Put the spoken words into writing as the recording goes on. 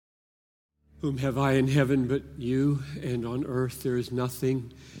Whom have I in heaven but you, and on earth there is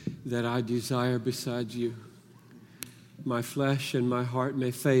nothing that I desire besides you. My flesh and my heart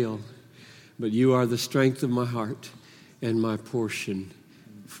may fail, but you are the strength of my heart and my portion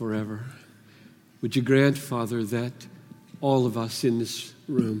forever. Would you grant, Father, that all of us in this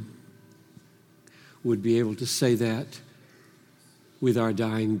room would be able to say that with our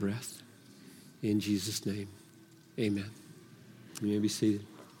dying breath. In Jesus' name, amen. You may be seated.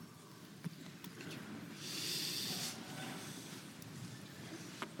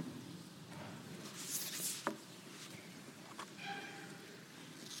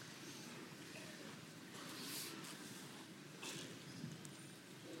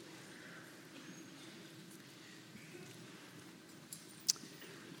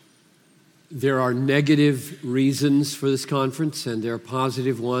 There are negative reasons for this conference, and there are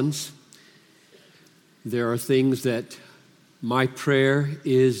positive ones. There are things that my prayer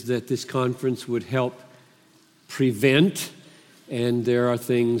is that this conference would help prevent, and there are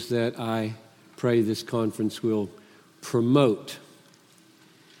things that I pray this conference will promote.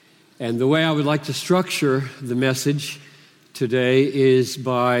 And the way I would like to structure the message today is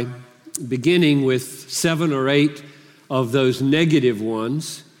by beginning with 7 or 8 of those negative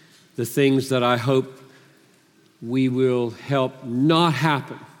ones, the things that I hope we will help not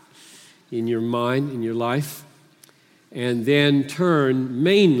happen in your mind, in your life, and then turn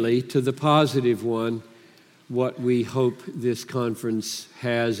mainly to the positive one, what we hope this conference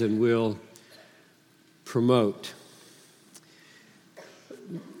has and will promote.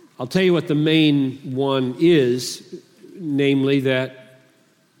 I'll tell you what the main one is, namely that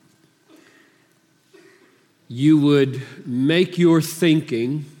you would make your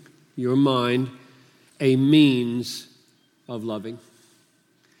thinking, your mind, a means of loving.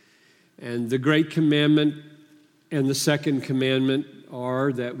 And the great commandment and the second commandment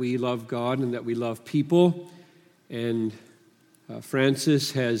are that we love God and that we love people. And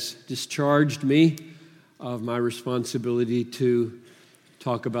Francis has discharged me of my responsibility to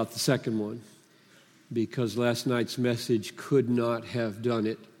talk about the second one, because last night's message could not have done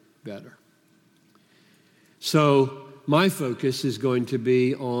it better. So my focus is going to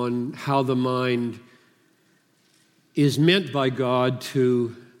be on how the mind is meant by God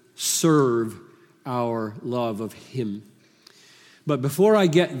to serve our love of Him. But before I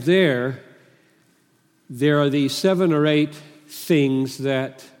get there, there are these 7 or 8 things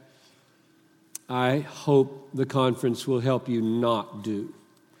that I hope the conference will help you not do.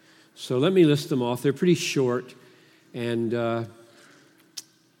 So let me list them off. They're pretty short and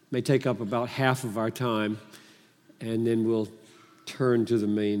may take up about half of our time. And then we'll turn to the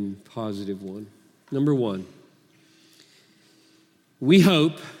main positive one. Number 1, we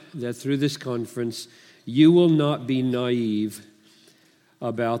hope that through this conference, you will not be naive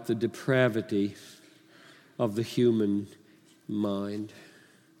about the depravity of the human mind,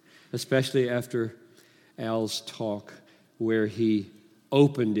 especially after Al's talk where he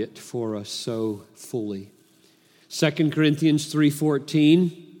opened it for us so fully. 2 Corinthians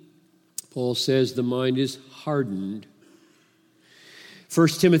 3:14, Paul says the mind is hardened.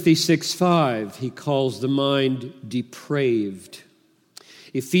 1 Timothy 6:5, he calls the mind depraved.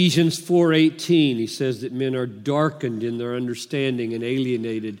 Ephesians 4:18, he says that men are darkened in their understanding and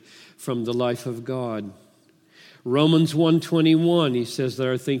alienated from the life of God. Romans 1:21, he says that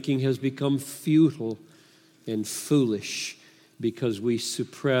our thinking has become futile and foolish because we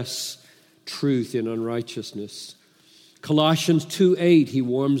suppress truth in unrighteousness. Colossians 2:8, he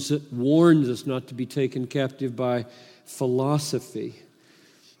warns us not to be taken captive by philosophy.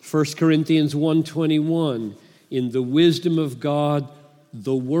 1 Corinthians 1:21, in the wisdom of God,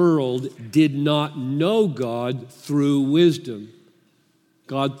 the world did not know God through wisdom.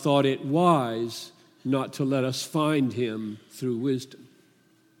 God thought it wise not to let us find Him through wisdom.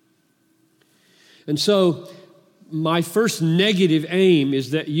 And so, my first negative aim is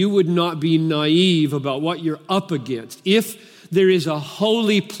that you would not be naive about what you're up against. If there is a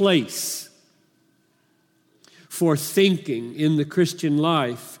holy place for thinking in the Christian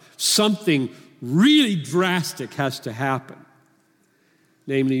life, something really drastic has to happen.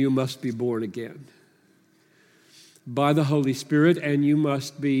 Namely, you must be born again by the Holy Spirit, and you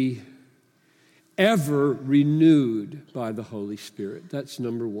must be ever renewed by the Holy Spirit. That's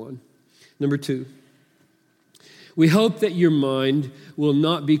number 1. Number 2, we hope that your mind will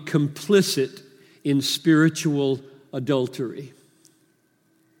not be complicit in spiritual adultery.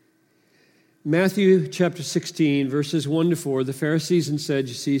 Matthew chapter 16, verses 1-4, the Pharisees and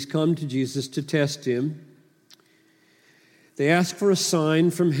Sadducees come to Jesus to test Him. They ask for a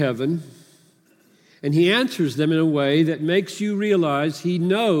sign from heaven, And he answers them in a way that makes you realize he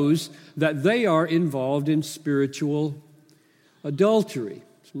knows that they are involved in spiritual adultery.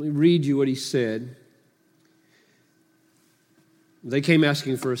 So let me read you what he said. They came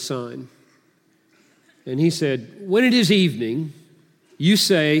asking for a sign. And he said, when it is evening, you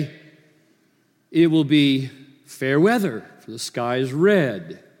say, it will be fair weather, for the sky is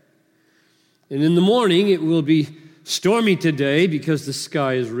red. And in the morning, it will be stormy today because the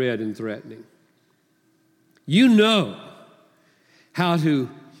sky is red and threatening. You know how to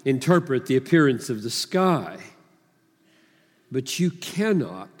interpret the appearance of the sky, but you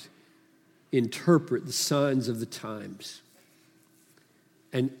cannot interpret the signs of the times.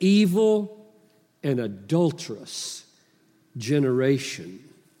 An evil and adulterous generation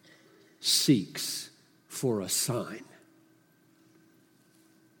seeks for a sign.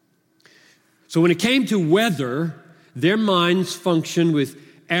 So when it came to weather, their minds functioned with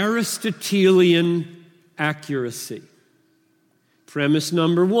Aristotelian accuracy. Premise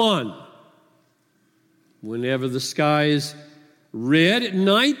number one, whenever the sky is red at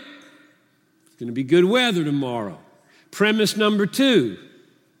night, it's going to be good weather tomorrow. Premise number two,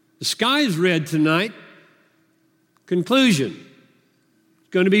 the sky is red tonight. Conclusion, it's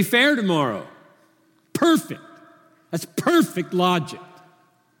going to be fair tomorrow. Perfect. That's perfect logic.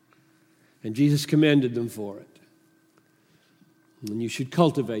 And Jesus commended them for it. And you should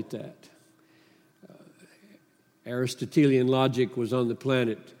cultivate that. Aristotelian logic was on the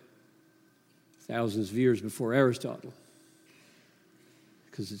planet thousands of years before Aristotle,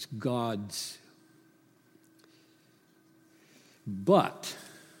 because it's God's. But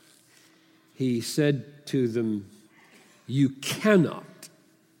he said to them, you cannot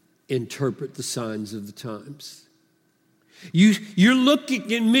interpret the signs of the times. You're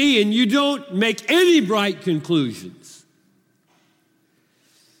looking at me and you don't make any right conclusions.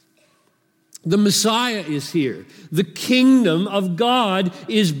 The Messiah is here. The kingdom of God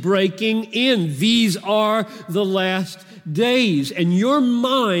is breaking in. These are the last days, and your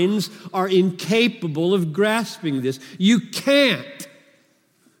minds are incapable of grasping this. You can't.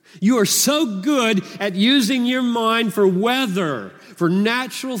 You are so good at using your mind for weather, for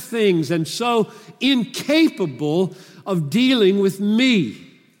natural things, and so incapable of dealing with me.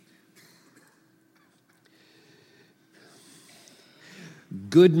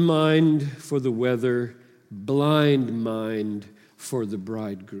 Good mind for the weather, blind mind for the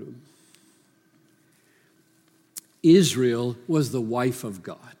bridegroom. Israel was the wife of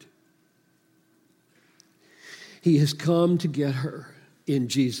God. He has come to get her in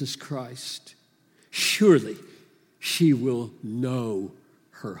Jesus Christ. Surely she will know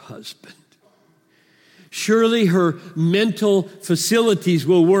her husband. Surely her mental facilities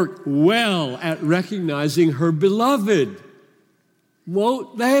will work well at recognizing her beloved.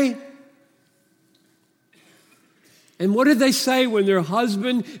 Won't they? And what did they say when their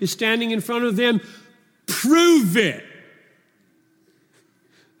husband is standing in front of them? Prove it.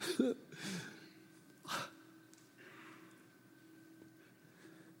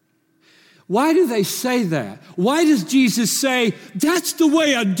 Why do they say that? Why does Jesus say, that's the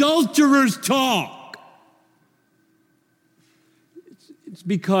way adulterers talk? It's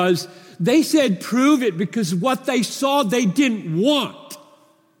because they said prove it because what they saw they didn't want.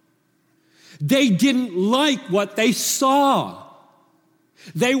 They didn't like what they saw.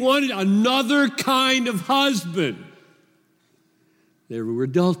 They wanted another kind of husband. They were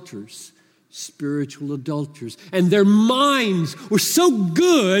adulterers, spiritual adulterers. And their minds were so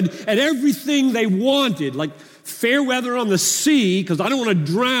good at everything they wanted, like fair weather on the sea, because I don't want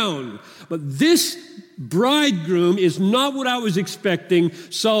to drown. But this bridegroom is not what I was expecting,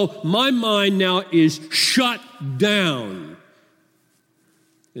 so my mind now is shut down.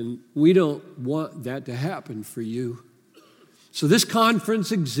 And we don't want that to happen for you. So this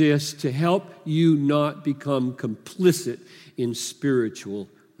conference exists to help you not become complicit in spiritual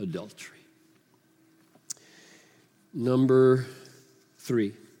adultery. Number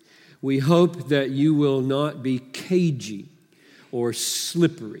 3, we hope that you will not be cagey or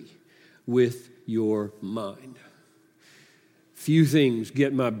slippery with your mind. Few things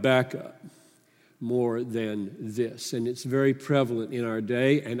get my back up more than this, and it's very prevalent in our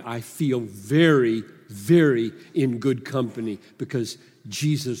day, and I feel very, very in good company because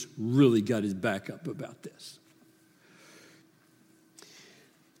Jesus really got his back up about this.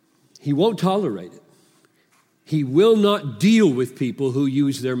 He won't tolerate it. He will not deal with people who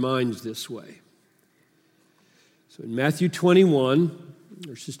use their minds this way. So in Matthew 21,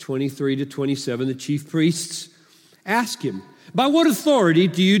 verses 23 to 27, the chief priests ask him, by what authority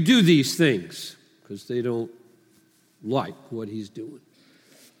do you do these things? Because they don't like what he's doing.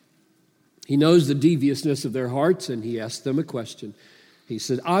 He knows the deviousness of their hearts, and he asked them a question. He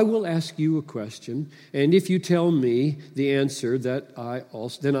said, I will ask you a question, and if you tell me the answer, then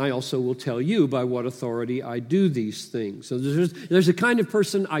I also will tell you by what authority I do these things. So there's a kind of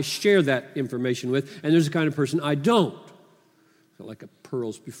person I share that information with, and there's a kind of person I don't. Like a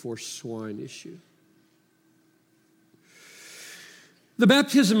pearls before swine issue. The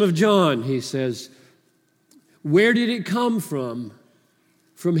baptism of John, he says, where did it come from?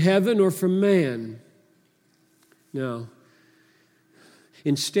 From heaven or from man? Now,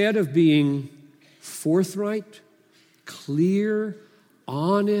 instead of being forthright, clear,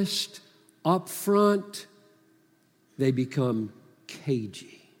 honest, upfront, they become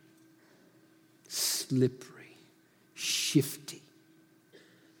cagey, slippery, shifty.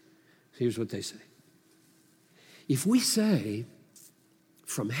 Here's what they say. If we say,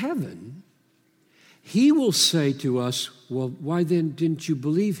 from heaven, he will say to us, well, why then didn't you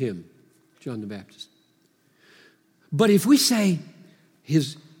believe him, John the Baptist? But if we say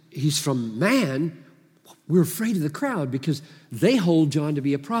he's from man, we're afraid of the crowd because they hold John to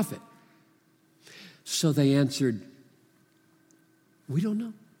be a prophet. So they answered, we don't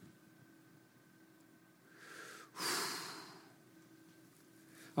know.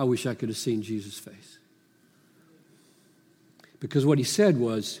 I wish I could have seen Jesus' face. Because what he said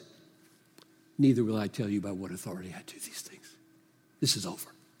was, neither will I tell you by what authority I do these things. This is over.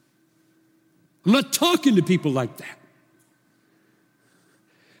 I'm not talking to people like that.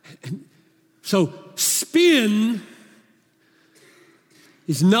 And so spin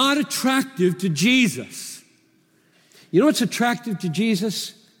is not attractive to Jesus. You know what's attractive to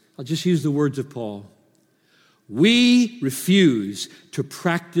Jesus? I'll just use the words of Paul. We refuse to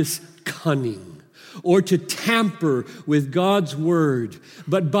practice cunning or to tamper with God's word,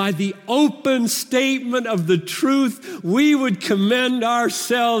 but by the open statement of the truth, we would commend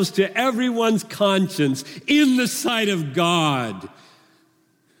ourselves to everyone's conscience in the sight of God.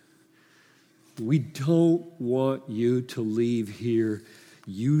 We don't want you to leave here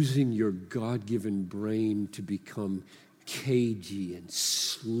using your God-given brain to become cagey and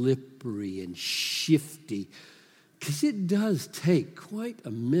slippery and shifty. Because it does take quite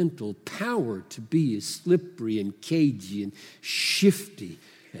a mental power to be as slippery and cagey and shifty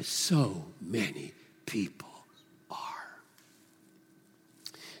as so many people are.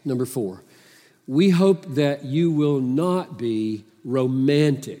 Number 4, we hope that you will not be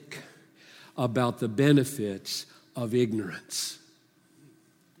romantic about the benefits of ignorance.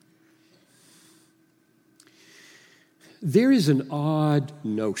 There is an odd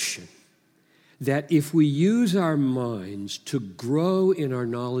notion that if we use our minds to grow in our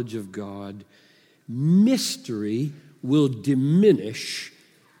knowledge of God, mystery will diminish,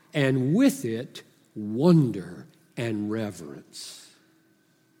 and with it, wonder and reverence.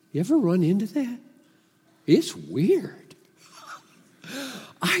 You ever run into that? It's weird.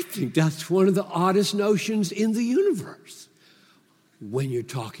 I think that's one of the oddest notions in the universe when you're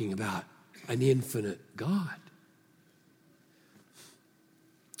talking about an infinite God.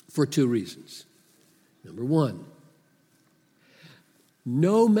 For 2 reasons. Number 1,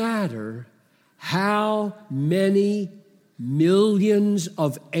 no matter how many millions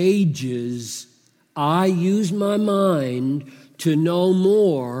of ages I use my mind to know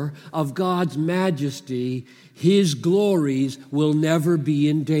more of God's majesty, his glories will never be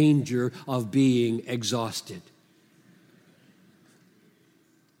in danger of being exhausted.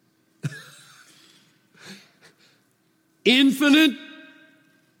 Infinite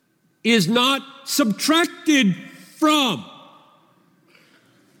is not subtracted from.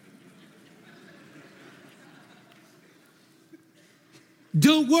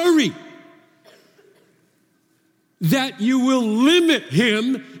 Don't worry that you will limit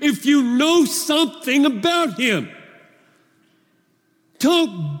him if you know something about him.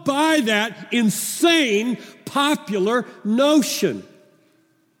 Don't buy that insane popular notion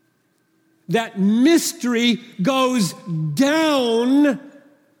that mystery goes down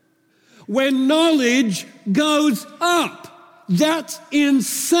when knowledge goes up. That's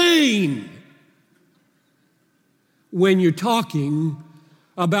insane when you're talking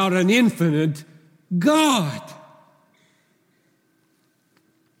about an infinite God.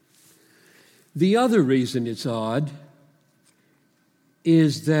 The other reason it's odd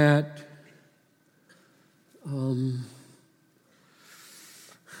is that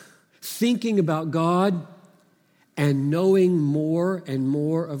thinking about God and knowing more and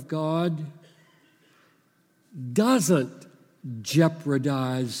more of God doesn't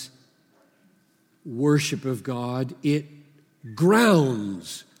jeopardize worship of God. It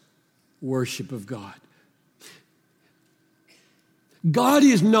grounds worship of God. God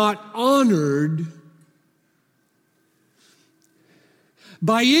is not honored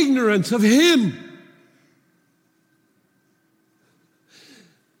by ignorance of Him.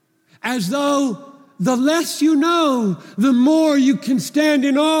 As though the less you know, the more you can stand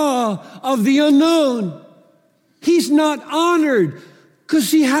in awe of the unknown. He's not honored because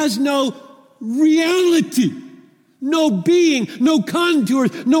He has no reality, no being, no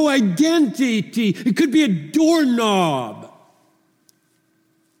contours, no identity. It could be a doorknob.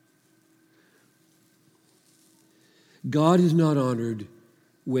 God is not honored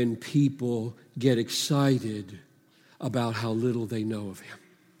when people get excited about how little they know of Him.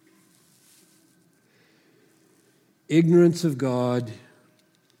 Ignorance of God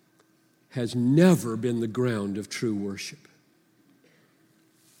has never been the ground of true worship.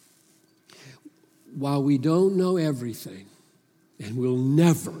 While we don't know everything, and we'll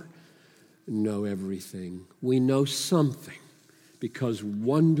never know everything, we know something, because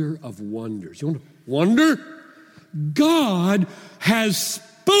wonder of wonders. You want to wonder? God has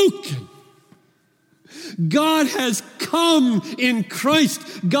spoken. God has come in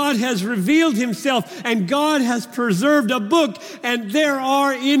Christ. God has revealed Himself, and God has preserved a book, and there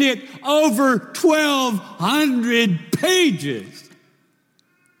are in it over 1,200 pages.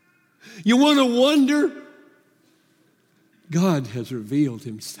 You want to wonder? God has revealed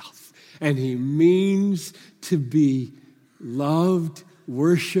Himself, and He means to be loved,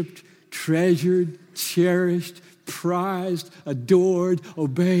 worshiped, treasured, cherished, prized, adored,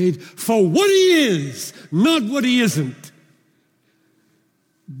 obeyed for what He is, not what He isn't.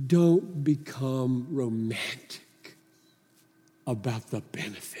 Don't become romantic about the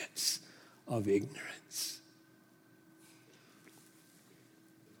benefits of ignorance.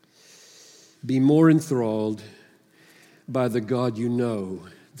 Be more enthralled by the God you know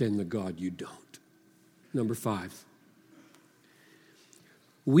than the God you don't. Number 5.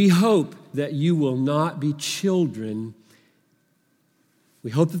 We hope that you will not be children. We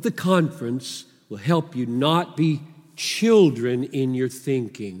hope that the conference will help you not be children in your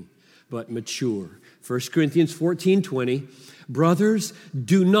thinking, but mature. 1 Corinthians 14:20, brothers,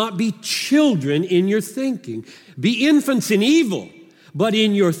 do not be children in your thinking. Be infants in evil, but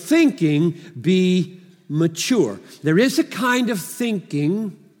in your thinking be mature. There is a kind of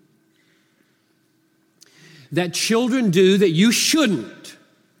thinking that children do that you shouldn't.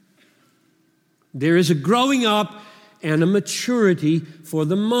 There is a growing up and a maturity for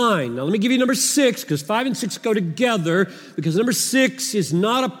the mind. Now, let me give you number 6, because 5 and 6 go together, because number 6 is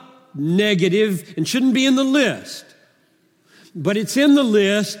not a negative and shouldn't be in the list. But it's in the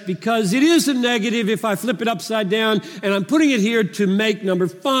list because it is a negative if I flip it upside down, and I'm putting it here to make number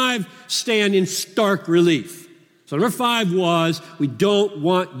 5 stand in stark relief. So number 5 was, we don't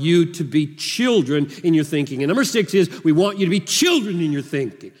want you to be children in your thinking. And number 6 is, we want you to be children in your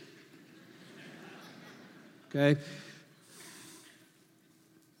thinking. Okay?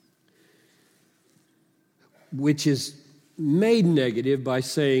 Which is made negative by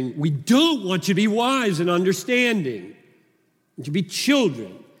saying, we don't want you to be wise and understanding. To be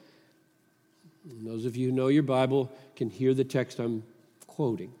children. And those of you who know your Bible can hear the text I'm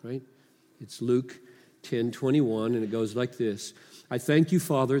quoting, right? It's Luke 10:21, and it goes like this. I thank you,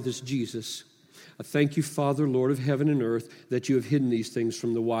 Father, this is Jesus. I thank you, Father, Lord of heaven and earth, that you have hidden these things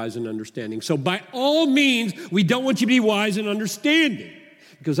from the wise and understanding. So by all means, we don't want you to be wise and understanding,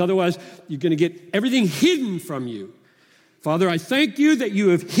 because otherwise you're going to get everything hidden from you. Father, I thank you that you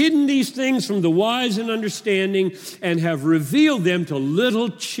have hidden these things from the wise and understanding and have revealed them to little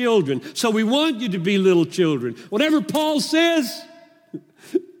children. So we want you to be little children. Whatever Paul says,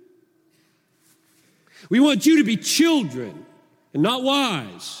 we want you to be children and not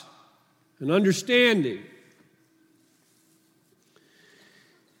wise and understanding.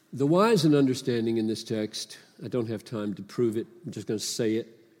 The wise and understanding in this text, I don't have time to prove it, I'm just going to say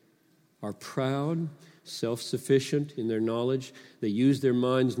it, are proud, self-sufficient in their knowledge. They use their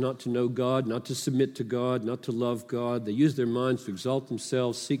minds not to know God, not to submit to God, not to love God. They use their minds to exalt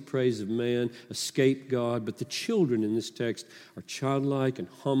themselves, seek praise of man, escape God. But the children in this text are childlike and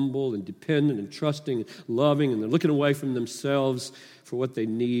humble and dependent and trusting and loving, and they're looking away from themselves for what they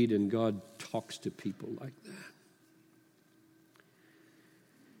need, and God talks to people like that.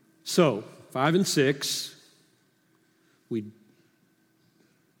 So, 5 and 6, we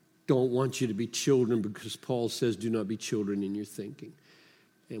don't want you to be children because Paul says do not be children in your thinking.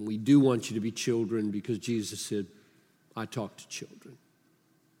 And we do want you to be children because Jesus said, I talk to children.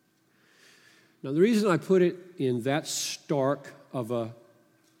 Now, the reason I put it in that stark of a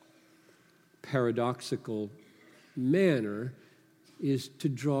paradoxical manner is to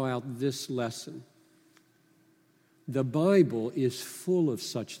draw out this lesson. the Bible is full of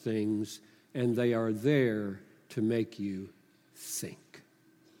such things, and they are there to make you think.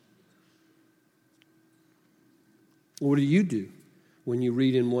 What do you do when you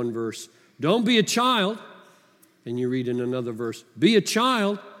read in one verse, don't be a child, and you read in another verse, be a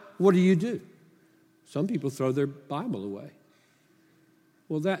child? What do? Some people throw their Bible away.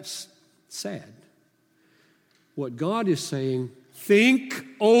 Well, that's sad. What God is saying, think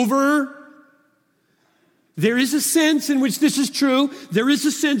over. There is a sense in which this is true. There is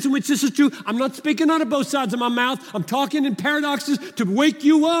a sense in which this is true. I'm not speaking out of both sides of my mouth. I'm talking in paradoxes to wake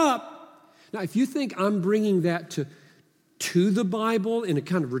you up. Now, if you think I'm bringing that to the Bible in a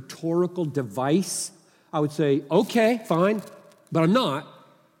kind of rhetorical device, I would say, okay, fine, but I'm not.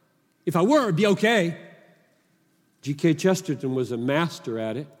 If I were, it'd be okay. G.K. Chesterton was a master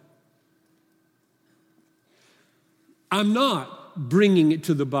at it. I'm not bringing it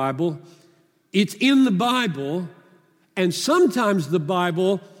to the Bible. It's in the Bible, and sometimes the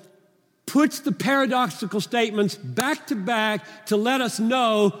Bible puts the paradoxical statements back to back to let us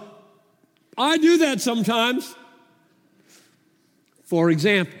know, I do that sometimes. For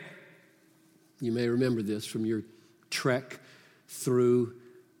example, you may remember this from your trek through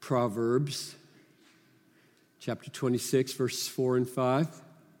Proverbs, chapter 26, verses 4 and 5.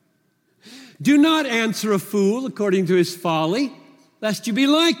 Do not answer a fool according to his folly, lest you be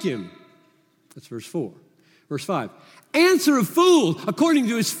like him. That's verse 4. Verse 5. Answer a fool according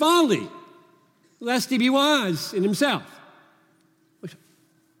to his folly, lest he be wise in himself.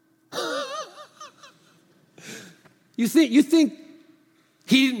 You think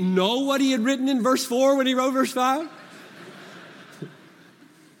he didn't know what he had written in verse 4 when he wrote verse 5?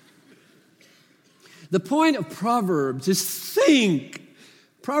 The point of Proverbs is think.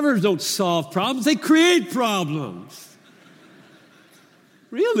 Proverbs don't solve problems, they create problems.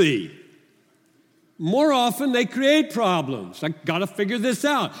 Really. More often, they create problems. I got to figure this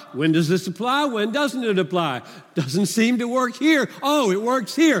out. When does this apply? When doesn't it apply? Doesn't seem to work here. Oh, it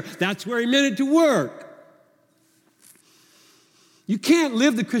works here. That's where he meant it to work. You can't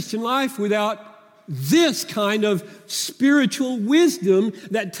live the Christian life without this kind of spiritual wisdom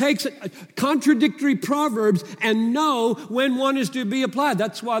that takes contradictory proverbs and know when one is to be applied.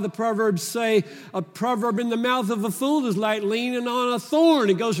 That's why the Proverbs say a proverb in the mouth of a fool is like leaning on a thorn.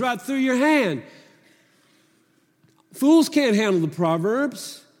 It goes right through your hand. Fools can't handle the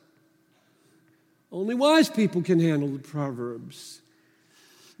Proverbs. Only wise people can handle the Proverbs.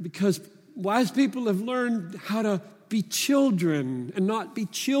 Because wise people have learned how to be children and not be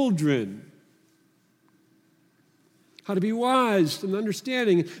children. How to be wise and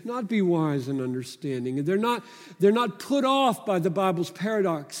understanding, not be wise and understanding. And they're not put off by the Bible's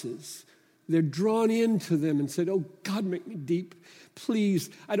paradoxes. They're drawn into them and said, oh, God, make me deep. Please,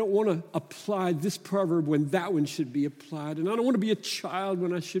 I don't want to apply this proverb when that one should be applied. And I don't want to be a child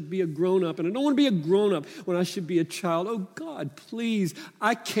when I should be a grown-up. And I don't want to be a grown-up when I should be a child. Oh, God, please,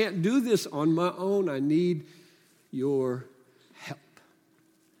 I can't do this on my own. I need your help.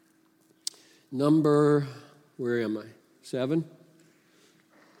 Where am I? 7?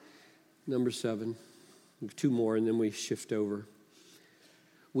 Number 7. 2 more, and then we shift over.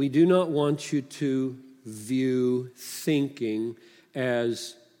 We do not want you to view thinking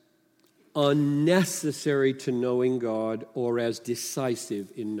as unnecessary to knowing God or as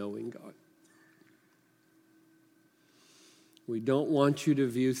decisive in knowing God. We don't want you to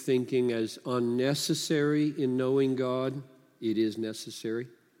view thinking as unnecessary in knowing God. It is necessary.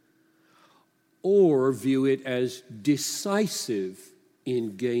 Or view it as decisive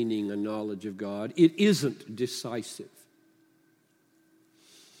in gaining a knowledge of God. It isn't decisive.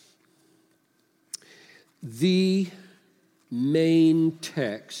 The main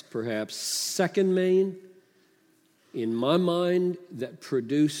text, perhaps second main, in my mind that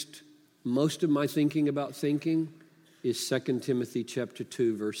produced most of my thinking about thinking is 2 Timothy chapter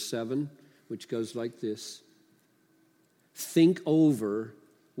 2, verse 7, which goes like this. Think over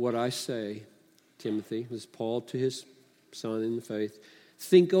what I say, Timothy. This is Paul to his son in the faith.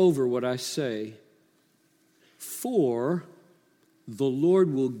 Think over what I say, for the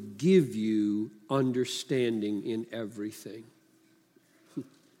Lord will give you understanding in everything.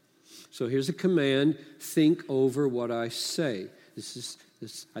 So here's a command, think over what I say. This,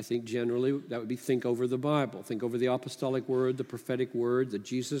 I think generally that would be think over the Bible. Think over the apostolic word, the prophetic word, the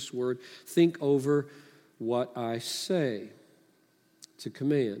Jesus word. Think over what I say. It's a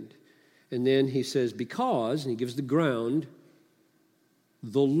command. And then he says, because, and he gives the ground,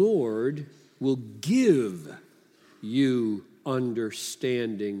 the Lord will give you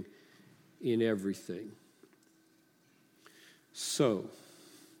understanding in everything. So,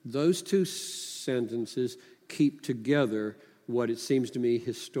 those 2 sentences keep together what it seems to me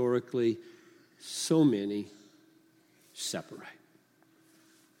historically so many separate.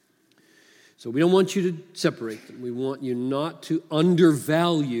 So we don't want you to separate them. We want you not to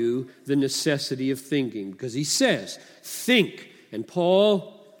undervalue the necessity of thinking, because he says, think. And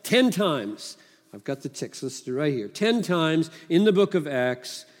Paul, 10 times, I've got the text listed right here, 10 times in the book of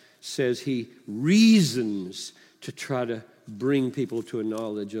Acts says he reasons to try to bring people to a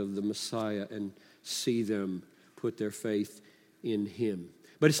knowledge of the Messiah and see them put their faith in him.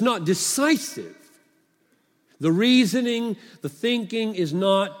 But it's not decisive. The reasoning, the thinking is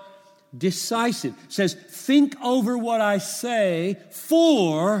not decisive. It says, think over what I say,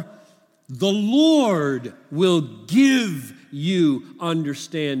 for the Lord will give you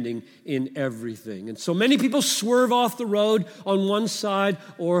understanding in everything. And so many people swerve off the road on one side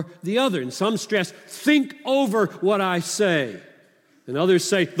or the other. And some stress, think over what I say. And others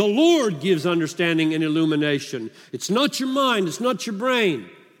say, the Lord gives understanding and illumination. It's not your mind, it's not your brain.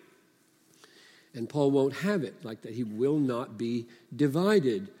 And Paul won't have it like that. He will not be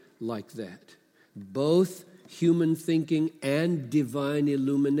divided like that. Both human thinking and divine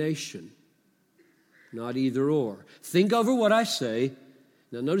illumination. Not either or. Think over what I say.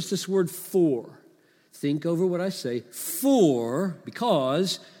 Now notice this word for. Think over what I say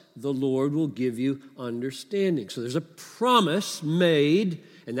because the Lord will give you understanding. So there's a promise made,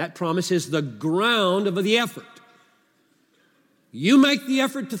 and that promise is the ground of the effort. You make the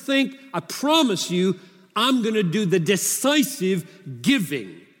effort to think, I promise you, I'm going to do the decisive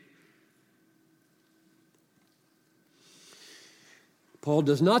giving. Paul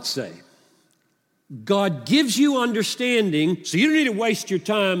does not say, God gives you understanding, so you don't need to waste your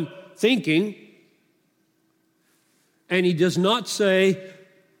time thinking. And he does not say,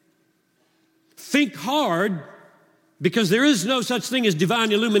 think hard, because there is no such thing as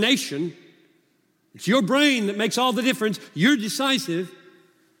divine illumination. It's your brain that makes all the difference. You're decisive.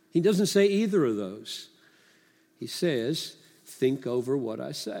 He doesn't say either of those. He says, think over what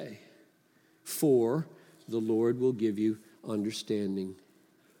I say, for the Lord will give you understanding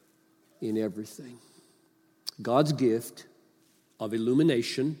in everything. God's gift of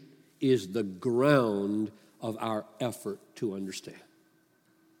illumination is the ground of our effort to understand,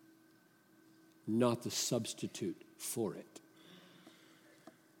 not the substitute for it.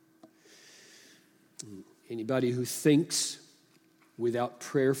 Anybody who thinks without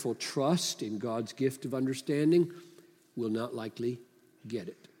prayerful trust in God's gift of understanding will not likely get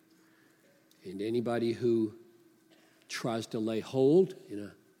it. And anybody who tries to lay hold in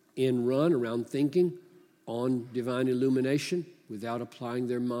an end run around thinking on divine illumination without applying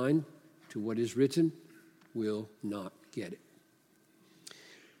their mind to what is written will not get it.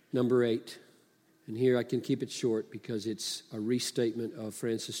 Number 8, and here I can keep it short because it's a restatement of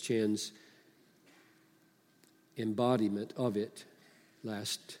Francis Chan's embodiment of it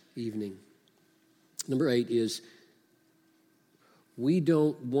last evening. Number 8 is, we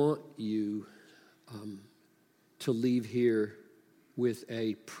don't want you to leave here with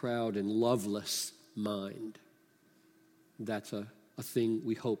a proud and loveless mind. That's a thing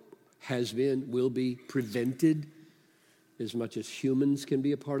we hope has been, will be prevented as much as humans can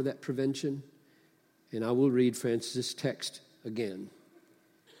be a part of that prevention. And I will read Francis' text again.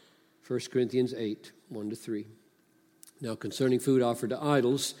 1 Corinthians 8, 1-3. Now, concerning food offered to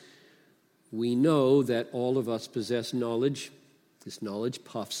idols, we know that all of us possess knowledge. This knowledge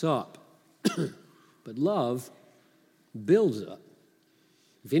puffs up, but love builds up.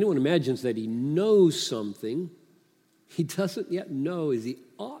 If anyone imagines that he knows something, he doesn't yet know as he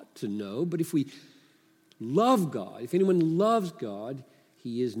ought to know. But if we love God, if anyone loves God,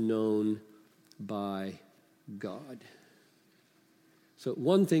 he is known by God. So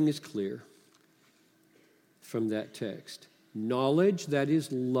one thing is clear from that text. Knowledge that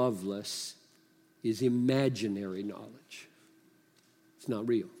is loveless is imaginary knowledge. It's not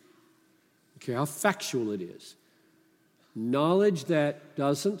real. I don't care how factual it is. Knowledge that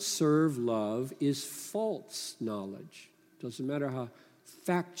doesn't serve love is false knowledge. Doesn't matter how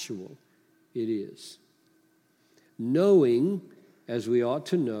factual it is. Knowing, as we ought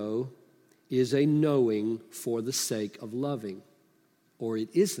to know, is a knowing for the sake of loving, or it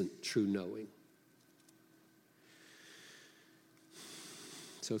isn't true knowing.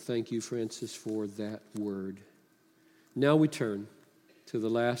 So thank you, Francis, for that word. Now we turn to the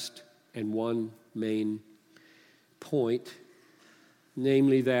last and one main point,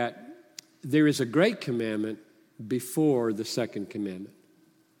 namely that there is a great commandment before the second commandment.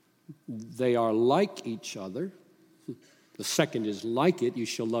 They are like each other. The second is like it. You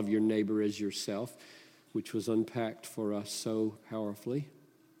shall love your neighbor as yourself, which was unpacked for us so powerfully.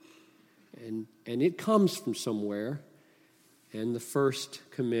 And it comes from somewhere. And the first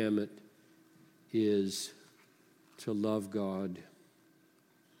commandment is to love God.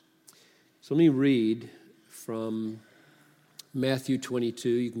 So let me read from Matthew 22.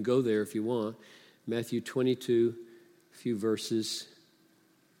 You can go there if you want. Matthew 22, a few verses.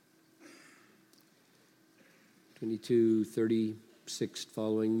 22, 36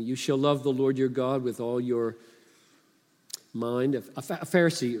 following. You shall love the Lord your God with all your mind. A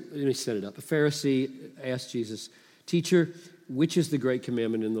Pharisee, let me set it up. A Pharisee asked Jesus, "Teacher, which is the great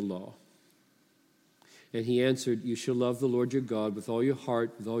commandment in the law?" And he answered, "You shall love the Lord your God with all your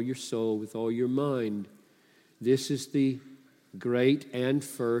heart, with all your soul, with all your mind. This is the great and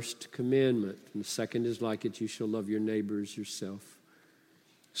first commandment. And the second is like it, you shall love your neighbor as yourself."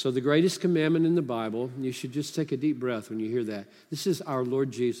 So the greatest commandment in the Bible, and you should just take a deep breath when you hear that. This is our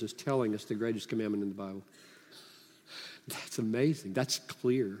Lord Jesus telling us the greatest commandment in the Bible. That's amazing. That's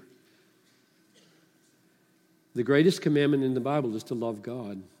clear. The greatest commandment in the Bible is to love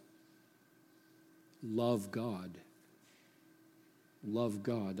God. Love God. Love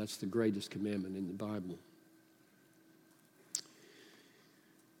God. That's the greatest commandment in the Bible.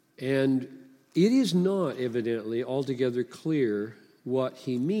 And it is not evidently altogether clear what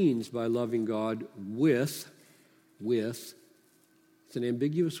he means by loving God with. It's an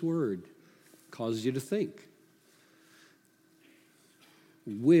ambiguous word. Causes you to think.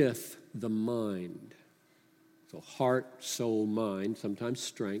 With the mind. So heart, soul, mind, sometimes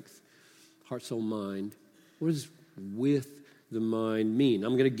strength. Heart, soul, mind. What does with the mind mean?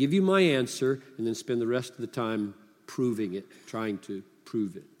 I'm going to give you my answer and then spend the rest of the time proving it, trying to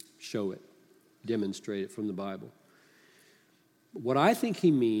prove it, show it, demonstrate it from the Bible. What I think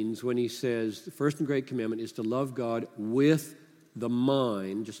he means when he says the first and great commandment is to love God with the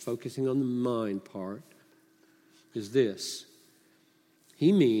mind, just focusing on the mind part, is this.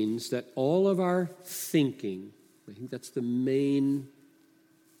 He means that all of our thinking, I think that's the main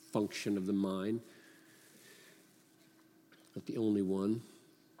function of the mind, not the only one.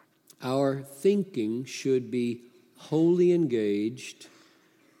 Our thinking should be wholly engaged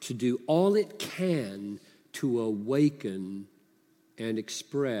to do all it can to awaken and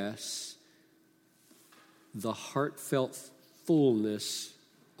express the heartfelt fullness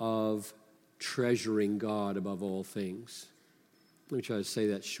of treasuring God above all things. Let me try to say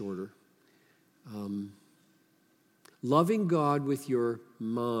that shorter. Loving God with your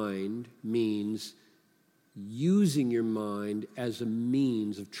mind means using your mind as a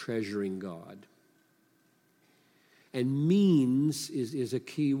means of treasuring God. And means is a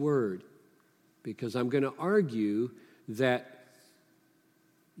key word, because I'm going to argue that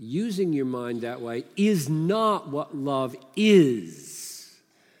using your mind that way is not what love is.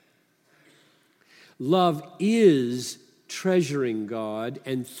 Love is treasuring God,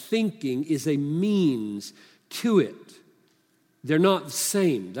 and thinking is a means to it. They're not the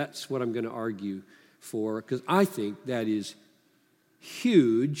same. That's what I'm going to argue for, because I think that is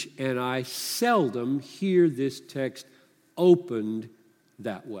huge, and I seldom hear this text opened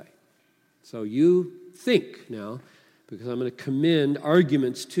that way. So you think now, because I'm going to commend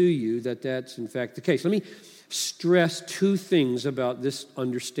arguments to you that that's in fact the case. Let me stress two things about this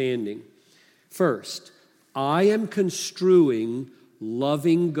understanding. First, I am construing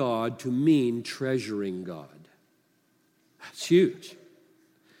loving God to mean treasuring God. That's huge.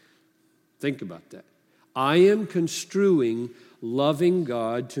 Think about that. I am construing loving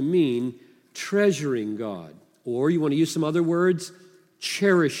God to mean treasuring God. Or you want to use some other words?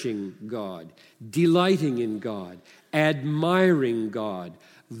 Cherishing God, delighting in God, admiring God,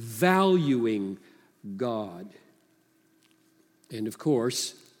 valuing God. And of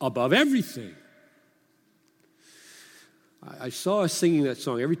course, above everything. I saw us singing that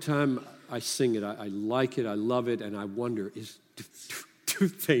song. Every time I sing it, I like it, I love it, and I wonder, do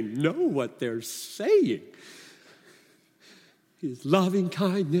they know what they're saying? His loving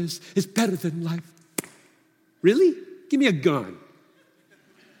kindness is better than life. Really? Give me a gun.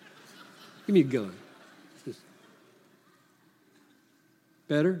 Give me a gun.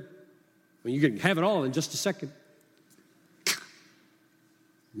 Better? Well, you can have it all in just a second.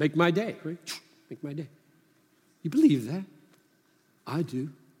 Make my day, right? Make my day. You believe that? I do,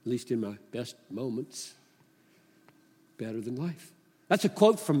 at least in my best moments. Better than life. That's a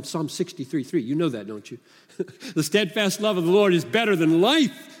quote from Psalm 63:3. You know that, don't you? The steadfast love of the Lord is better than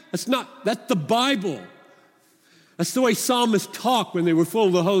life. That's the Bible. That's the way psalmists talk when they were full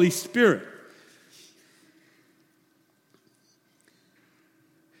of the Holy Spirit.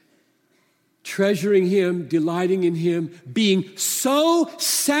 Treasuring Him, delighting in Him, being so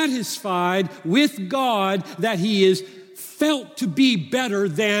satisfied with God that He is felt to be better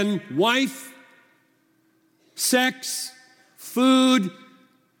than wife, sex, food,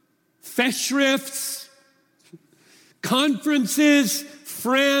 Festschrifts, conferences,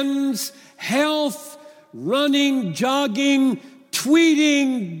 friends, health, running, jogging,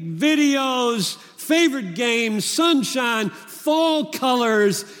 tweeting, videos, favorite games, sunshine, fall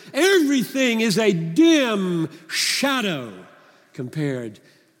colors. Everything is a dim shadow compared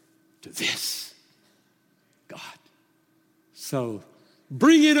to this, God. So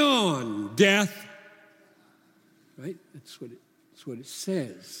bring it on, death. Right? That's what it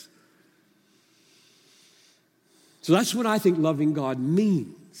says. So that's what I think loving God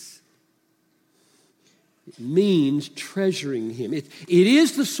means. It means treasuring him. It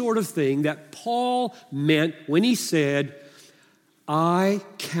is the sort of thing that Paul meant when he said, I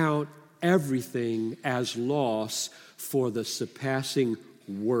count everything as loss for the surpassing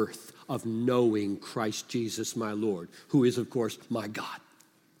worth of knowing Christ Jesus my Lord, who is, of course, my God.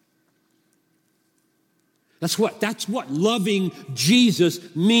 That's what loving Jesus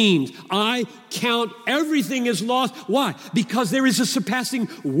means. I count everything as lost. Why? Because there is a surpassing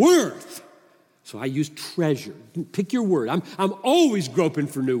worth. So I use treasure. Pick your word. I'm always groping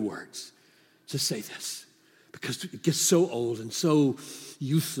for new words to say this, because it gets so old and so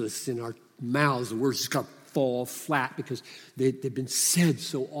useless in our mouths. The words just kind of fall flat because they've been said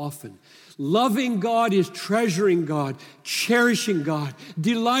so often. Loving God is treasuring God, cherishing God,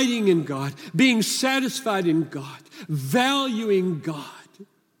 delighting in God, being satisfied in God, valuing God.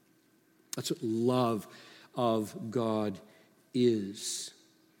 That's what love of God is.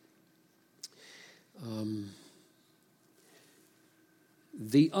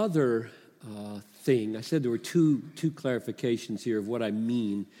 The other thing, I said there were two clarifications here of what I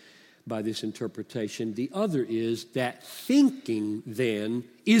mean by this interpretation. The other is that thinking then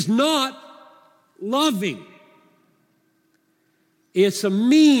is not loving. It's a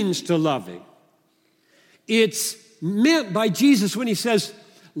means to loving. It's meant by Jesus when he says,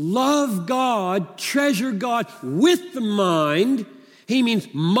 love God, treasure God with the mind. He means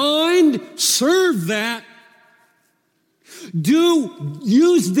mind, serve that.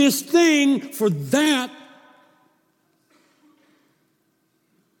 Use this thing for that.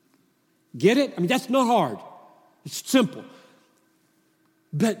 Get it? I mean, that's not hard. It's simple.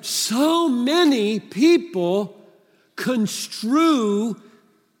 But so many people construe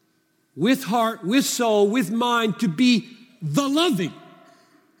with heart, with soul, with mind to be the loving.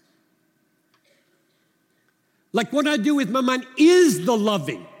 Like what I do with my mind is the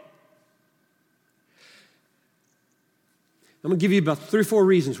loving. I'm going to give you about 3 or 4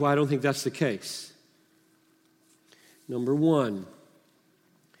 reasons why I don't think that's the case. Number one,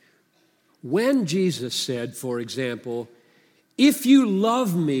 when Jesus said, for example, if you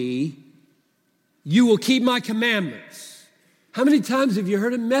love me, you will keep my commandments. How many times have you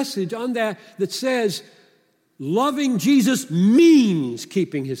heard a message on that says loving Jesus means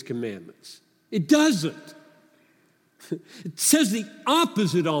keeping his commandments? It doesn't. It says the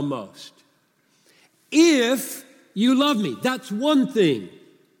opposite almost. If you love me, that's one thing.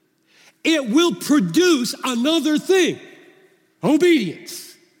 It will produce another thing, obedience.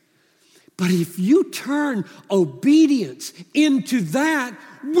 But if you turn obedience into that,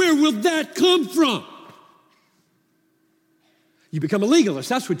 where will that come from? You become a legalist.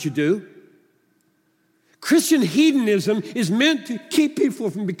 That's what you do. Christian hedonism is meant to keep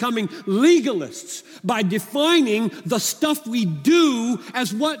people from becoming legalists by defining the stuff we do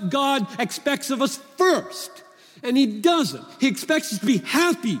as what God expects of us first. And he doesn't. He expects us to be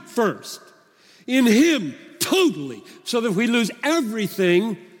happy first in him totally, so that if we lose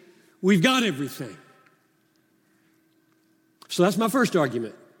everything, we've got everything. So that's my first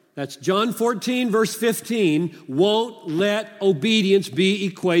argument. That's John 14, verse 15. Won't let obedience be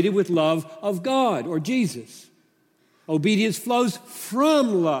equated with love of God or Jesus. Obedience flows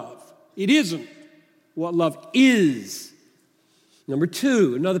from love. It isn't what love is. Number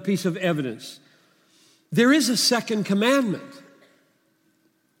 2, another piece of evidence. There is a second commandment.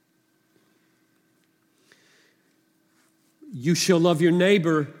 You shall love your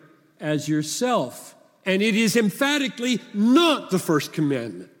neighbor as yourself. And it is emphatically not the first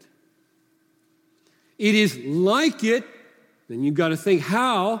commandment. It is like it, then you've got to think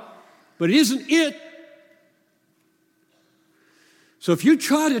how, but it isn't it. So if you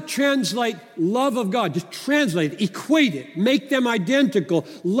try to translate love of God, just translate it, equate it, make them identical,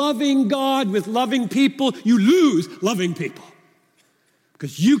 loving God with loving people, you lose loving people.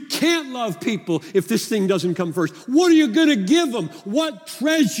 Because you can't love people if this thing doesn't come first. What are you going to give them? What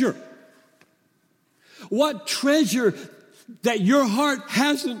treasure? What treasure that your heart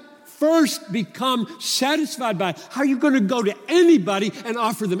hasn't first become satisfied by it, how are you going to go to anybody and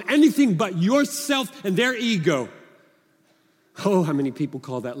offer them anything but yourself and their ego? Oh, how many people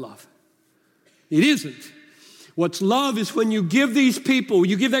call that love? It isn't. What's love is when you give these people,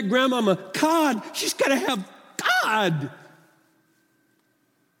 you give that grandmama God, she's got to have God.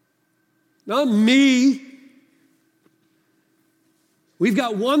 Not me. We've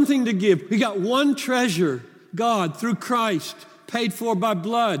got one thing to give. We got one treasure, God, through Christ, paid for by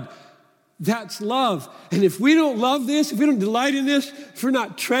blood. That's love. And if we don't love this, if we don't delight in this, if we're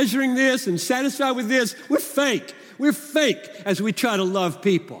not treasuring this and satisfied with this, we're fake. We're fake as we try to love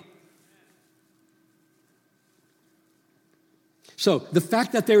people. So the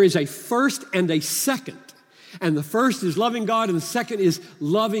fact that there is a first and a second, and the first is loving God and the second is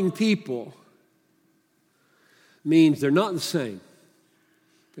loving people, means they're not the same.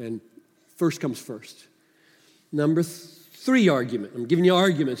 And first comes first. Number 3 argument. I'm giving you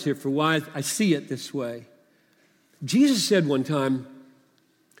arguments here for why I see it this way. Jesus said one time,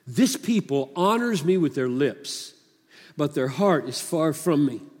 "This people honors me with their lips, but their heart is far from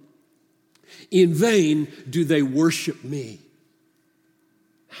me. In vain do they worship me."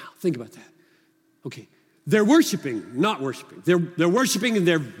 Now, think about that. Okay, they're worshiping, not worshiping. They're worshiping and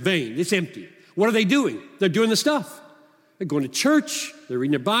they're vain. It's empty. What are they doing? They're doing the stuff. They're going to church. They're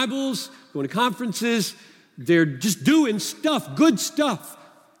reading their Bibles, going to conferences. They're just doing stuff, good stuff.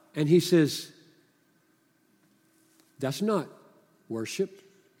 And he says, that's not worship.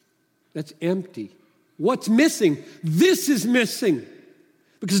 That's empty. What's missing? This is missing.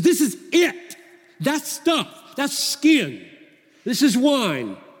 Because this is it. That's stuff. That's skin. This is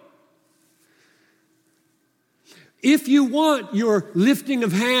wine. If you want your lifting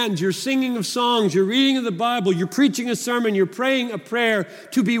of hands, your singing of songs, your reading of the Bible, your preaching a sermon, your praying a prayer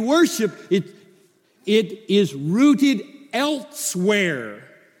to be worship, it is rooted elsewhere.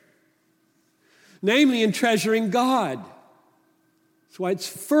 Namely in treasuring God. That's why it's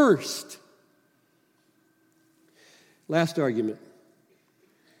first. Last argument.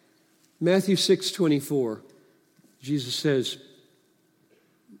 Matthew 6:24. Jesus says,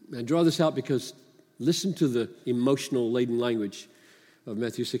 I draw this out because listen to the emotional laden language of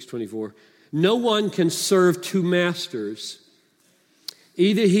Matthew 6:24. No one can serve 2 masters.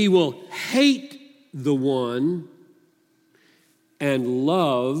 Either he will hate the one and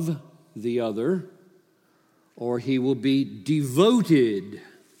love the other, or he will be devoted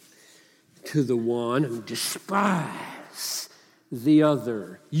to the one and despise the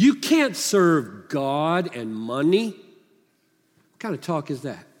other. You can't serve God and money. What kind of talk is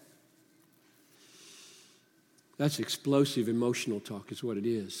that? That's explosive emotional talk is what it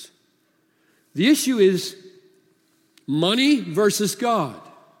is. The issue is money versus God.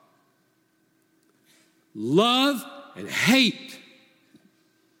 Love and hate.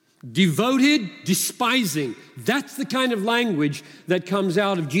 Devoted, despising. That's the kind of language that comes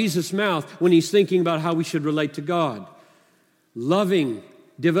out of Jesus' mouth when he's thinking about how we should relate to God. Loving,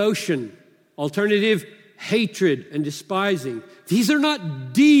 devotion, alternative, hatred and despising. These are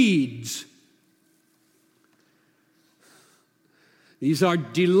not deeds. These are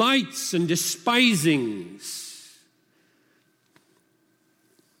delights and despisings.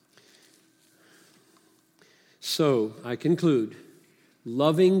 So, I conclude,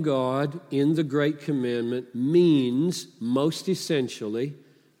 loving God in the Great Commandment means, most essentially,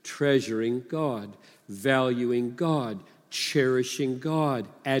 treasuring God, valuing God, cherishing God,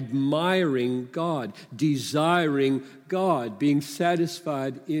 admiring God, desiring God, being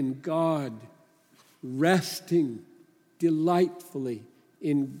satisfied in God, resting delightfully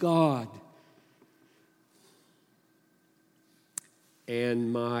in God.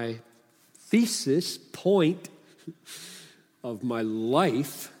 And my thesis point of my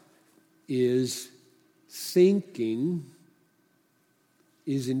life is thinking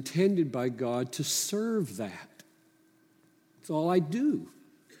is intended by God to serve that. That's all I do.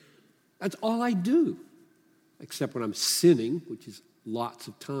 That's all I do. Except when I'm sinning, which is lots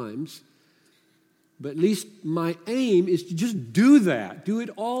of times. But at least my aim is to just do that. Do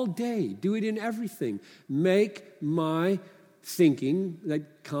it all day. Do it in everything. Make my thinking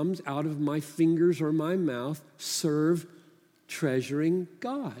that comes out of my fingers or my mouth serve treasuring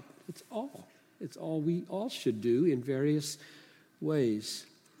God. It's all. It's all we all should do in various ways.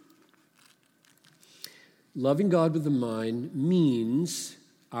 Loving God with the mind means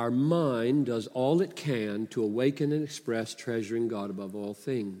our mind does all it can to awaken and express treasuring God above all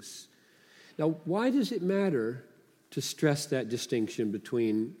things. Now, why does it matter to stress that distinction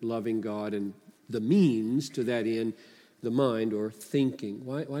between loving God and the means to that end, the mind or thinking?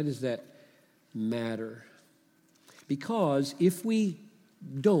 Why does that matter? Because if we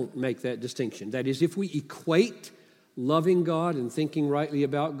don't make that distinction. That is, if we equate loving God and thinking rightly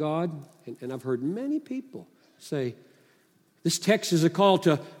about God, and I've heard many people say, this text is a call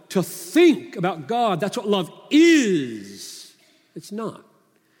to think about God. That's what love is. It's not.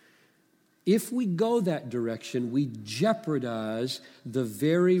 If we go that direction, we jeopardize the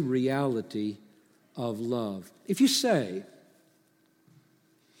very reality of love. If you say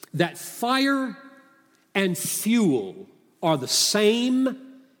that fire and fuel are the same,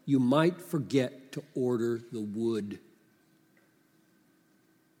 you might forget to order the wood.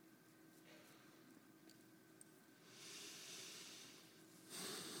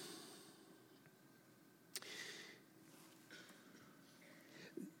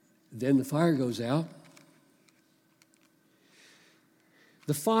 Then the fire goes out.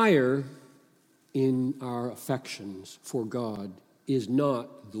 The fire in our affections for God is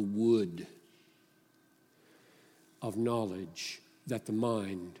not the wood of knowledge that the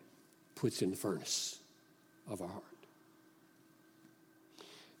mind puts in the furnace of our heart.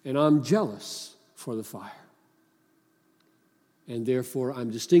 And I'm jealous for the fire. And therefore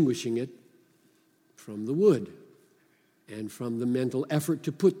I'm distinguishing it from the wood and from the mental effort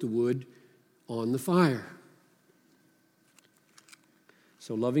to put the wood on the fire.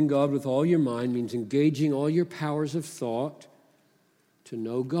 So loving God with all your mind means engaging all your powers of thought to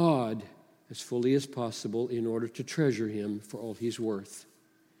know God as fully as possible in order to treasure Him for all He's worth.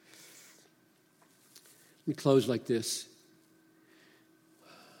 Let me close like this.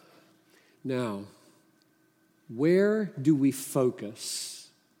 Now, where do we focus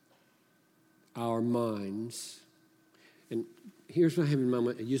our minds? And here's what I have in my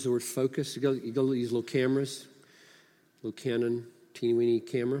mind. I use the word focus. You go to these little cameras, little Canon teeny-weeny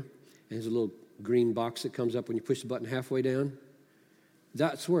camera, and there's a little green box that comes up when you push the button halfway down.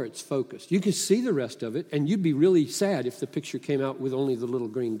 That's where it's focused. You can see the rest of it, and you'd be really sad if the picture came out with only the little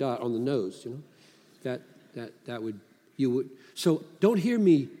green dot on the nose, you know. You would. So don't hear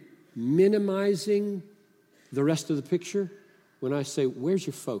me minimizing the rest of the picture when I say, where's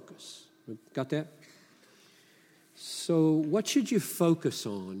your focus? Got that? So what should you focus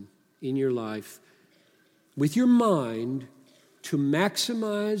on in your life with your mind to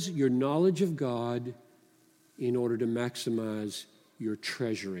maximize your knowledge of God in order to maximize your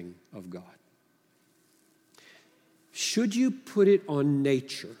treasuring of God? Should you put it on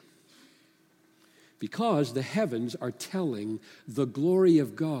nature? Because the heavens are telling the glory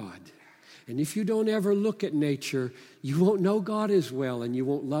of God. And if you don't ever look at nature, you won't know God as well and you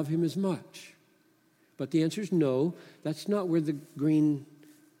won't love Him as much. But the answer is no. That's not where the green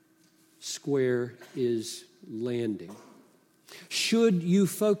square is landing. Should you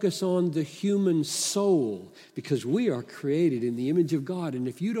focus on the human soul? Because we are created in the image of God. And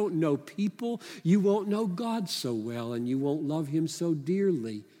if you don't know people, you won't know God so well and you won't love Him so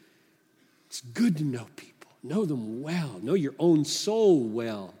dearly. It's good to know people. Know them well. Know your own soul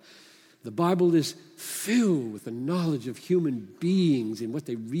well. The Bible is filled with the knowledge of human beings and what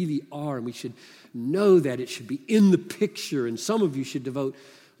they really are. And we should know that. It should be in the picture. And some of you should devote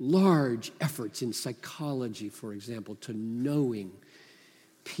large efforts in psychology, for example, to knowing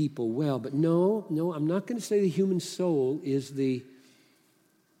people well. But no, I'm not going to say the human soul is the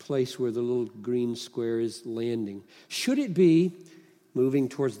place where the little green square is landing. Should it be moving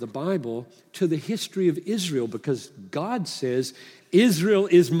towards the Bible to the history of Israel? Because God says, Israel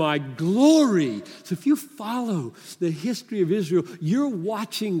is my glory. So if you follow the history of Israel, you're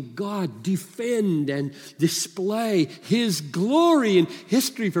watching God defend and display His glory in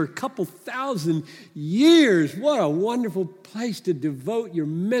history for a couple thousand years. What a wonderful place to devote your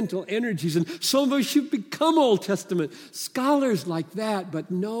mental energies. And some of us should become Old Testament scholars like that.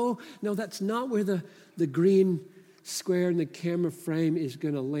 But no, that's not where the green square in the camera frame is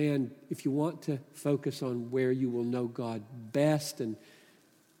going to land if you want to focus on where you will know God best and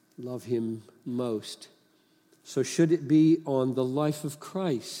love Him most. So should it be on the life of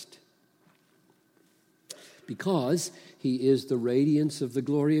Christ? Because He is the radiance of the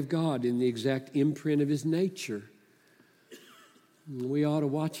glory of God in the exact imprint of His nature. We ought to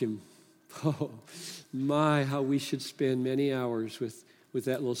watch Him. Oh, my, how we should spend many hours with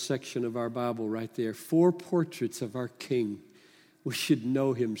that little section of our Bible right there. 4 portraits of our King. We should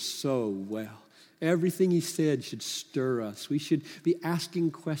know Him so well. Everything He said should stir us. We should be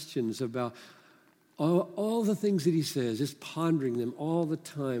asking questions about all the things that He says, just pondering them all the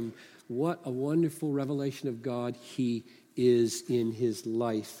time. What a wonderful revelation of God He is in His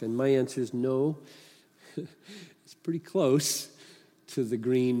life. And my answer is no. It's pretty close to the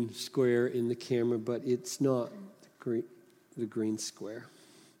green square in the camera, but it's not the green square.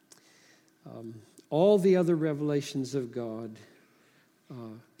 All the other revelations of God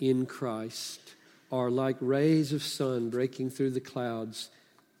in Christ are like rays of sun breaking through the clouds.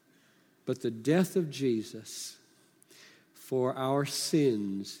 But the death of Jesus for our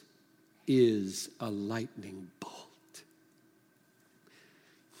sins is a lightning bolt.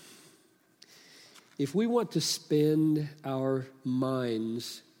 If we want to spend our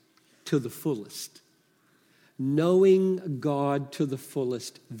minds to the fullest, knowing God to the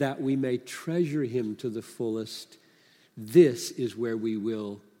fullest, that we may treasure Him to the fullest, this is where we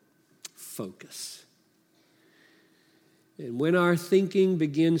will focus. And when our thinking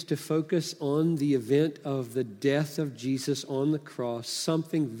begins to focus on the event of the death of Jesus on the cross,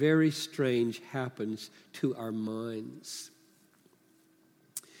 something very strange happens to our minds.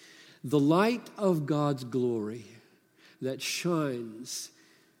 The light of God's glory that shines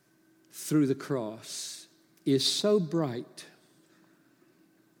through the cross is so bright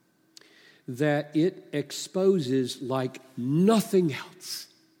that it exposes, like nothing else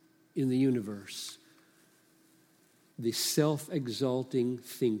in the universe, the self-exalting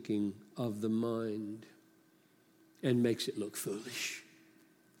thinking of the mind and makes it look foolish.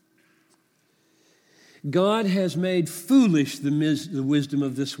 God has made foolish the wisdom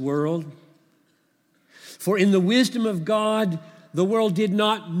of this world. For in the wisdom of God, the world did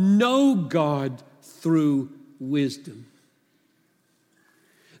not know God through wisdom.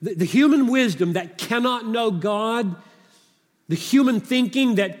 The human wisdom that cannot know God, the human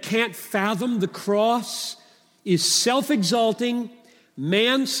thinking that can't fathom the cross, is self-exalting,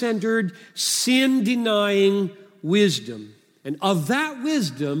 man-centered, sin-denying wisdom. And of that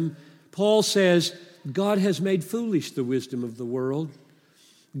wisdom, Paul says, God has made foolish the wisdom of the world.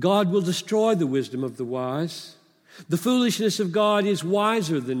 God will destroy the wisdom of the wise. The foolishness of God is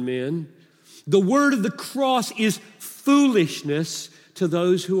wiser than men. The word of the cross is foolishness to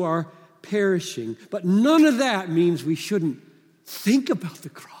those who are perishing. But none of that means we shouldn't think about the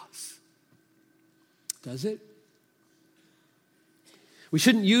cross. Does it? We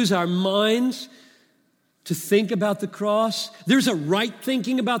shouldn't use our minds to think about the cross. There's a right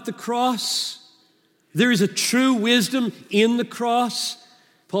thinking about the cross. There is a true wisdom in the cross.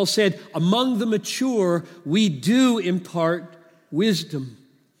 Paul said, among the mature, we do impart wisdom.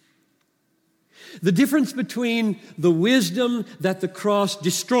 The difference between the wisdom that the cross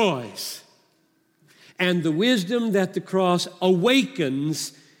destroys and the wisdom that the cross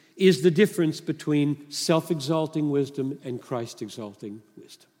awakens is the difference between self-exalting wisdom and Christ-exalting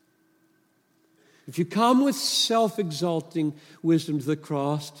wisdom. If you come with self-exalting wisdom to the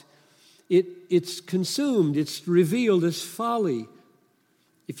cross, it's consumed, it's revealed as folly.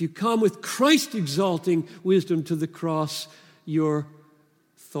 If you come with Christ-exalting wisdom to the cross, your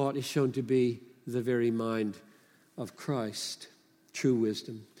thought is shown to be the very mind of Christ. True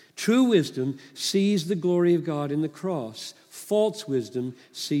wisdom. True wisdom sees the glory of God in the cross. False wisdom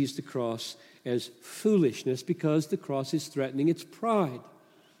sees the cross as foolishness because the cross is threatening its pride.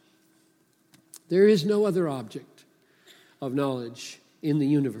 There is no other object of knowledge in the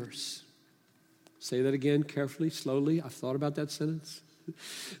universe. Say that again carefully, slowly. I've thought about that sentence.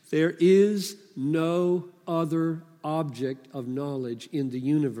 There is no other object of knowledge in the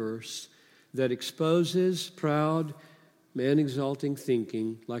universe that exposes proud, man-exalting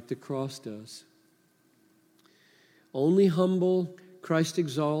thinking like the cross does. Only humble,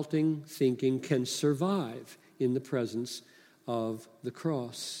 Christ-exalting thinking can survive in the presence of the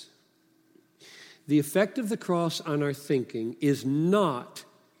cross. The effect of the cross on our thinking is not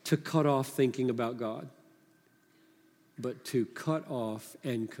to cut off thinking about God, but to cut off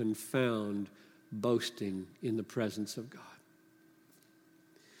and confound boasting in the presence of God.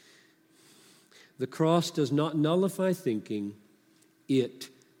 The cross does not nullify thinking, it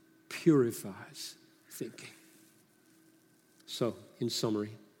purifies thinking. So, in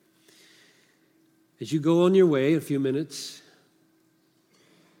summary, as you go on your way in a few minutes,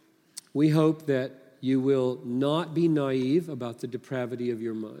 we hope that you will not be naive about the depravity of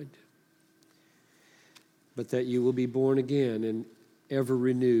your mind, but that you will be born again and ever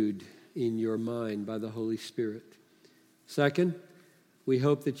renewed in your mind by the Holy Spirit. Second, we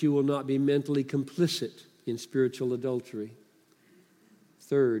hope that you will not be mentally complicit in spiritual adultery.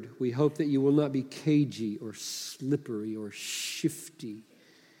 Third, we hope that you will not be cagey or slippery or shifty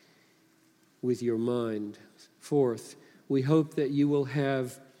with your mind. Fourth, we hope that you will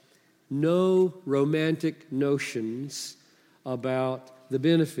have no romantic notions about the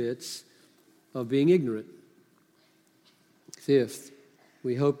benefits of being ignorant. Fifth,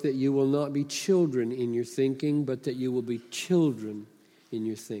 we hope that you will not be children in your thinking, but that you will be children in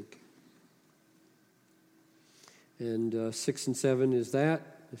your thinking. And 6 and 7 is that.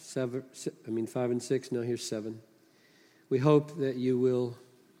 5 and 6, now here's 7. We hope that you will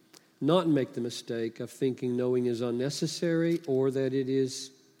not make the mistake of thinking knowing is unnecessary or that it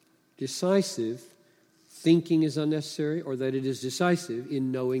is decisive. Thinking is unnecessary or that it is decisive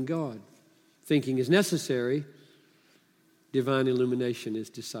in knowing God. Thinking is necessary. Divine illumination is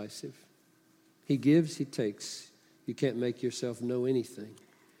decisive. He gives, he takes. You can't make yourself know anything.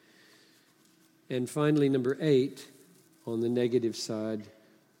 And finally, number 8, on the negative side,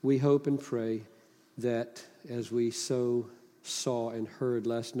 we hope and pray that, as we so saw and heard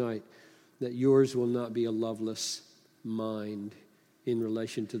last night, that yours will not be a loveless mind in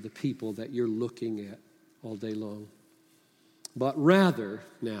relation to the people that you're looking at all day long. But rather,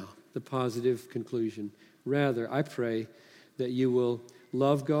 now, the positive conclusion, rather, I pray that you will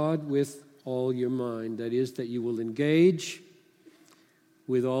love God with all your mind. That is, that you will engage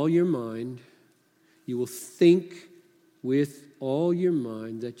with all your mind. You will think with all your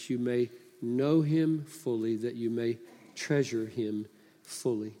mind, that you may know him fully, that you may treasure him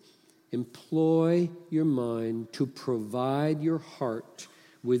fully. Employ your mind to provide your heart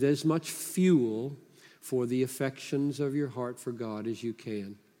with as much fuel for the affections of your heart for God as you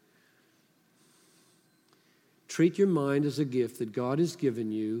can. Treat your mind as a gift that God has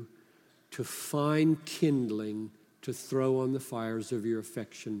given you to find kindling to throw on the fires of your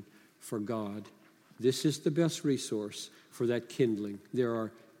affection for God. This is the best resource for that kindling. There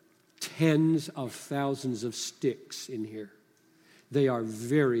are tens of thousands of sticks in here. They are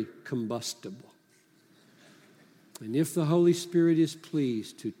very combustible. And if the Holy Spirit is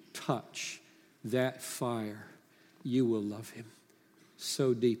pleased to touch that fire, you will love him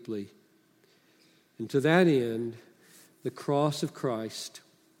so deeply. And to that end, the cross of Christ,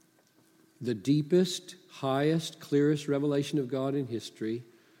 the deepest, highest, clearest revelation of God in history,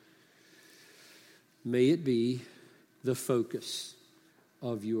 may it be the focus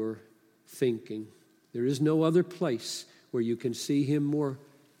of your thinking. There is no other place where you can see him more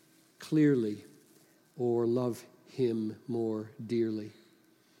clearly or love him more dearly.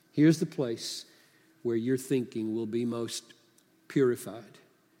 Here's the place where your thinking will be most purified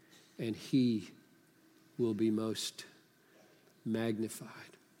and he will be most magnified.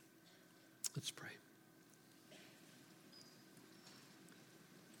 Let's pray.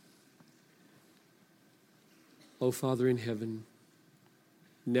 Oh, Father in heaven,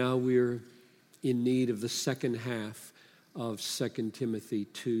 now we're in need of the second half of 2 Timothy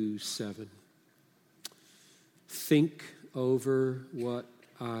 2:7. Think over what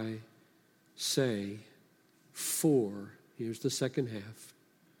I say, for, here's the second half,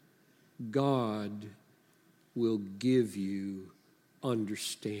 God will give you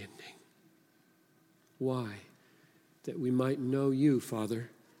understanding. Why? That we might know you, Father.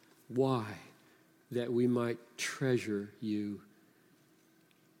 Why? That we might treasure you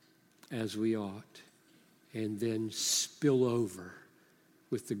as we ought, and then spill over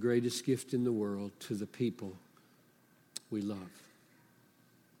with the greatest gift in the world to the people we love.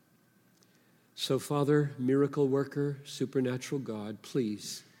 So, Father, miracle worker, supernatural God,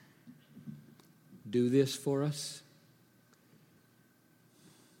 please do this for us.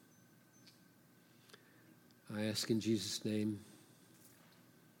 I ask in Jesus' name,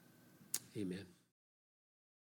 amen.